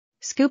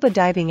Scuba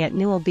diving at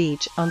Newell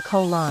Beach on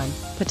Koh Lin,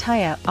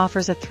 Pattaya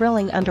offers a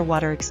thrilling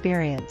underwater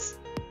experience.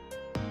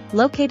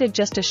 Located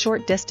just a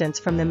short distance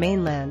from the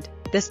mainland,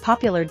 this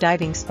popular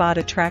diving spot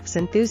attracts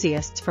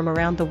enthusiasts from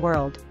around the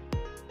world.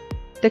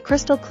 The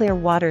crystal-clear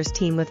waters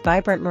teem with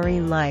vibrant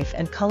marine life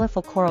and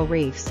colorful coral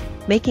reefs,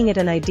 making it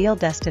an ideal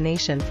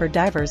destination for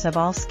divers of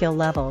all skill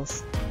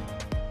levels.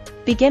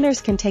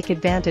 Beginners can take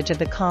advantage of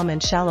the calm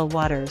and shallow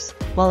waters,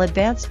 while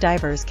advanced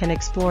divers can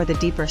explore the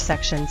deeper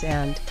sections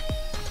and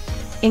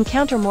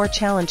encounter more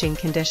challenging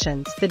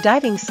conditions. The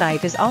diving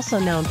site is also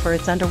known for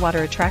its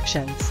underwater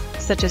attractions,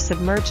 such as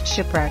submerged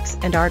shipwrecks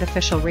and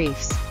artificial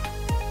reefs.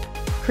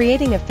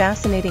 Creating a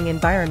fascinating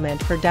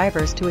environment for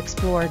divers to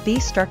explore,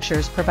 these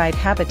structures provide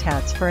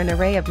habitats for an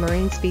array of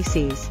marine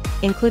species,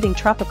 including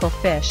tropical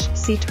fish,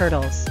 sea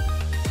turtles,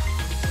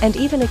 and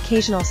even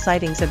occasional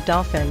sightings of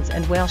dolphins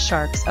and whale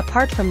sharks.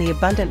 Apart from the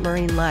abundant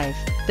marine life,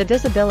 the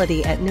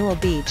visibility at Newell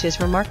Beach is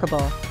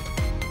remarkable,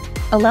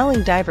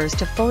 allowing divers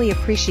to fully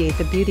appreciate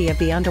the beauty of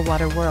the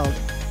underwater world.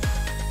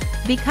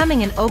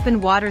 Becoming an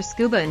open-water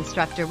scuba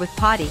instructor with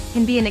POTI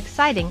can be an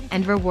exciting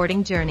and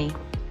rewarding journey.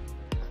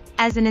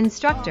 As an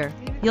instructor,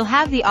 you'll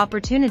have the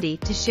opportunity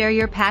to share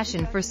your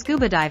passion for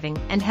scuba diving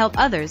and help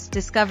others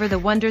discover the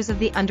wonders of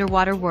the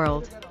underwater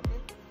world.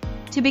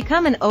 To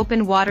become an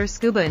open-water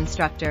scuba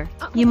instructor,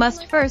 you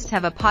must first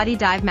have a POTI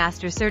Dive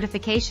Master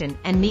certification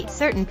and meet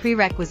certain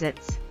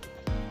prerequisites.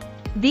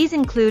 These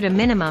include a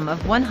minimum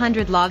of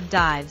 100 logged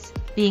dives,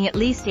 being at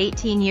least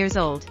 18 years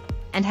old,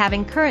 and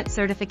having current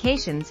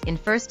certifications in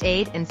first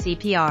aid and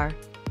CPR.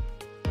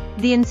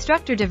 The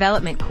Instructor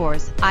Development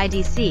Course,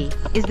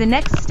 IDC, is the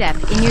next step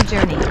in your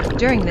journey.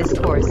 During this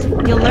course,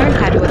 you'll learn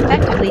how to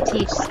effectively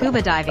teach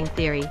scuba diving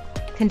theory,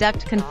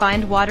 conduct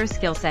confined water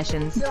skill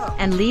sessions,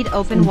 and lead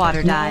open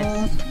water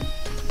dives.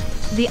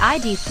 The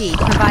IDC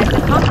provides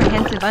a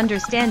comprehensive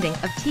understanding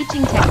of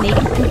teaching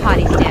techniques and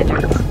POTI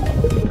standards.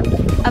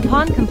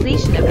 Upon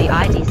completion of the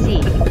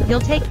IDC,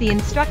 you'll take the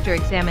instructor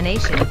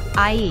examination,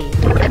 i.e.,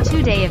 a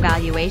 2-day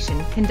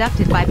evaluation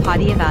conducted by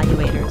POTI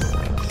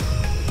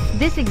evaluators.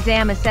 This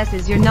exam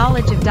assesses your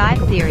knowledge of dive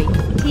theory,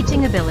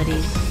 teaching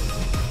abilities.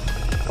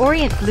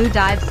 Orient Blue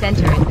Dive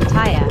Center in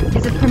Pattaya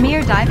is a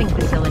premier diving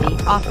facility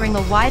offering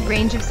a wide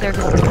range of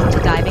services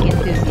to diving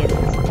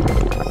enthusiasts.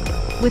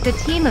 With a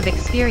team of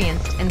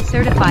experienced and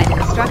certified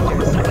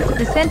instructors,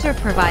 the center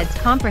provides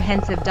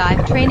comprehensive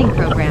dive training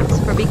programs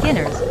for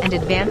beginners and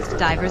advanced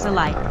divers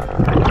alike.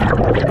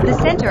 The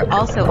center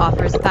also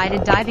offers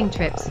guided diving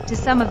trips to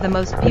some of the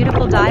most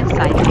beautiful dive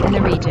sites in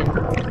the region,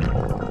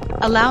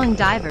 allowing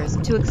divers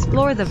to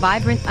explore the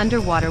vibrant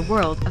underwater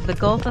world of the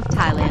Gulf of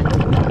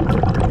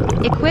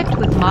Thailand. Equipped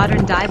with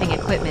modern diving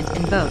equipment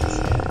and boats,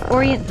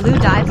 Orient Blue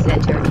Dive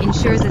Center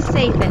ensures a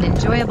safe and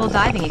enjoyable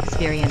diving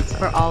experience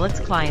for all its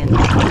clients.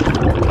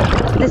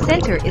 The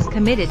center is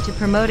committed to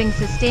promoting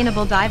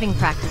sustainable diving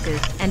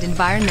practices and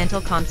environmental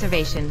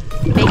conservation,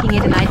 making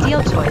it an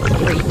ideal choice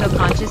for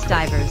eco-conscious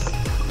divers.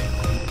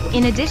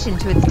 In addition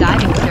to its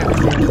diving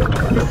services,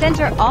 the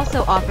center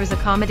also offers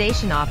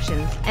accommodation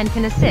options and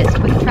can assist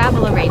with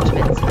travel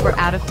arrangements for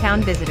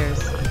out-of-town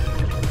visitors.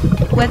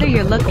 Whether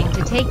you're looking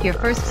to take your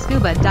first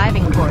scuba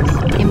diving course,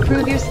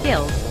 improve your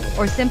skills,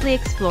 or simply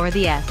explore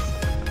the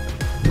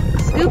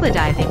Scuba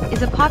diving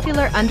is a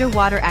popular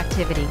underwater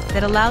activity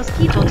that allows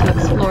people to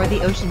explore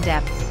the ocean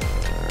depths.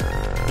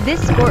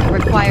 This sport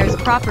requires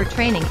proper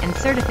training and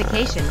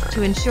certification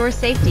to ensure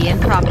safety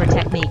and proper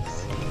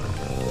techniques.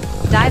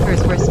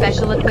 Divers wear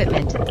special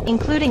equipment,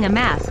 including a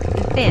mask,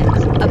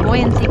 fins, a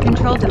buoyancy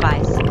control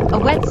device, a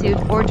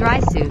wetsuit or dry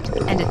suit,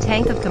 and a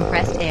tank of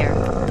compressed air.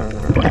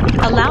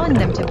 Allowing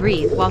them to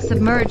breathe while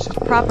submerged.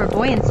 Proper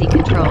buoyancy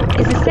control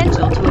is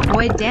essential to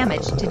avoid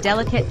damage to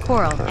delicate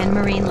coral and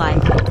marine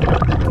life.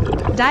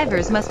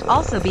 Divers must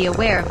also be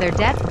aware of their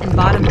depth and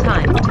bottom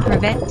time to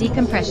prevent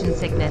decompression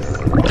sickness.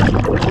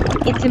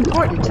 It's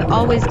important to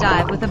always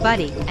dive with a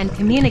buddy and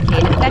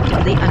communicate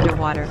effectively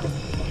underwater.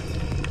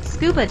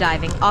 Scuba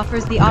diving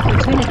offers the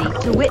opportunity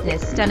to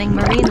witness stunning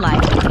marine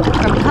life,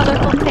 from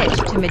colorful fish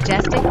to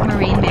majestic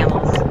marine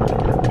mammals.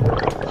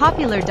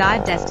 Popular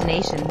dive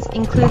destinations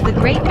include the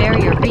Great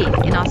Barrier Reef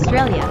in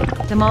Australia,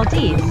 the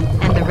Maldives,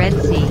 and the Red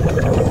Sea.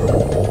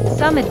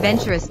 Some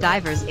adventurous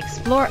divers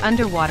explore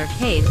underwater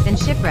caves and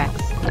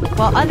shipwrecks,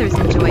 while others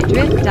enjoy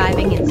drift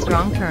diving in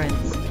strong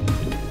currents.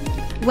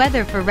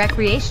 Whether for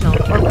recreational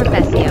or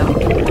professional,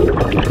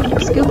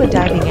 Scuba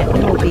diving at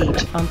Newell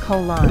Beach on Koh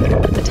Lin,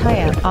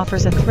 Pattaya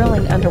offers a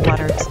thrilling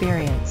underwater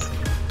experience.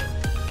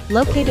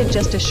 Located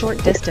just a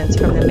short distance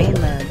from the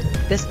mainland,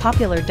 this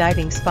popular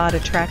diving spot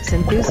attracts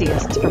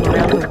enthusiasts from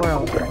around the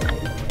world.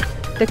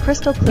 The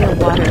crystal-clear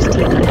waters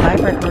teem with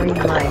vibrant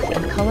marine life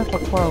and colorful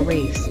coral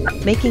reefs,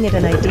 making it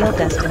an ideal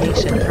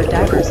destination for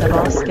divers of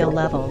all skill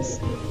levels.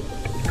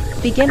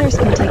 Beginners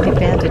can take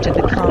advantage of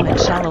the calm and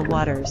shallow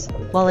waters,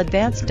 while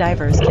advanced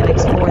divers can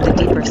explore the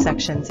deeper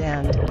sections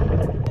and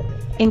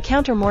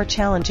Encounter more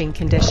challenging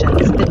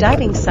conditions. The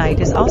diving site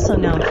is also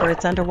known for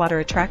its underwater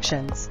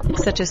attractions,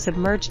 such as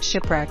submerged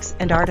shipwrecks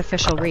and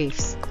artificial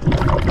reefs.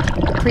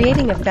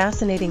 Creating a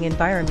fascinating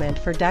environment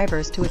for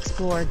divers to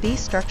explore, these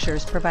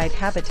structures provide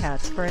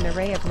habitats for an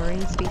array of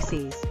marine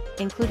species,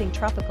 including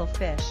tropical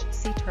fish,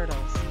 sea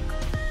turtles,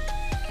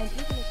 and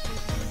even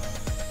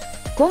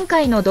occasionally... 今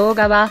回の動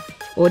画は、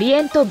オリ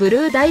エントブル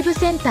ーダイブ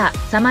センタ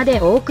ー様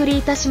でお送り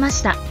いたしま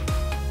した。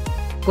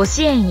ご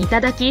支援い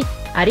ただき、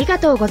ありが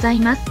とうござい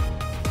ます。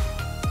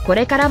こ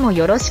れからも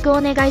よろしく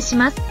お願いし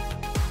ます。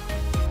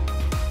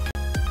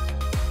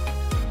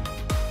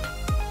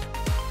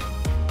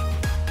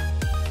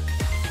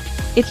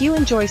If you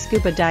enjoy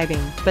scuba diving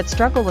but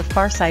struggle with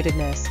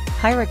farsightedness,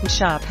 Hirockn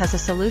shop has a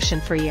solution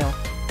for you.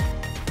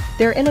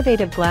 Their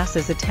innovative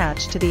glasses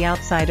attach to the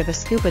outside of a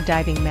scuba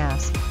diving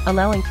mask,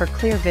 allowing for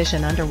clear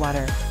vision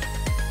underwater.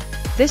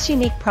 This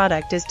unique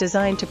product is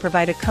designed to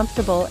provide a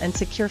comfortable and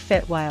secure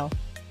fit while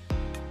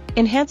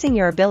enhancing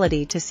your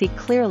ability to see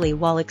clearly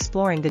while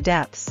exploring the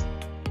depths.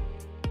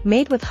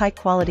 Made with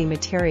high-quality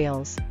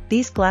materials,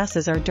 these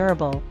glasses are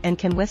durable and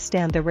can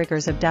withstand the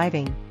rigors of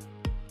diving.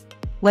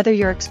 Whether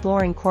you're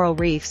exploring coral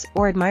reefs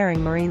or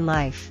admiring marine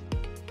life,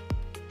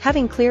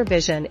 having clear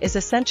vision is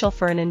essential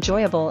for an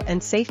enjoyable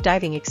and safe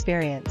diving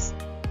experience.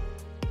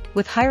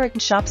 With Hirockn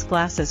shop's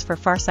glasses for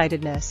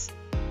farsightedness,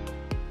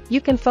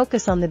 you can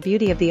focus on the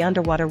beauty of the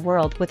underwater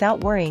world without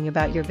worrying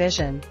about your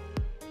vision.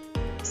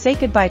 Say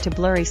goodbye to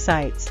blurry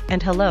sights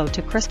and hello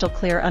to crystal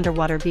clear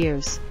underwater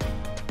views.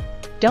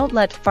 Don't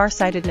let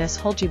farsightedness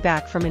hold you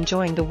back from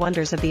enjoying the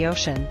wonders of the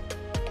ocean.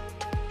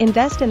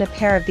 Invest in a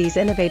pair of these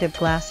innovative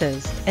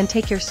glasses and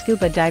take your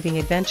scuba diving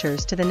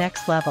adventures to the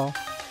next level.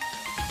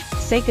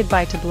 Say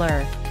goodbye to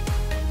blur.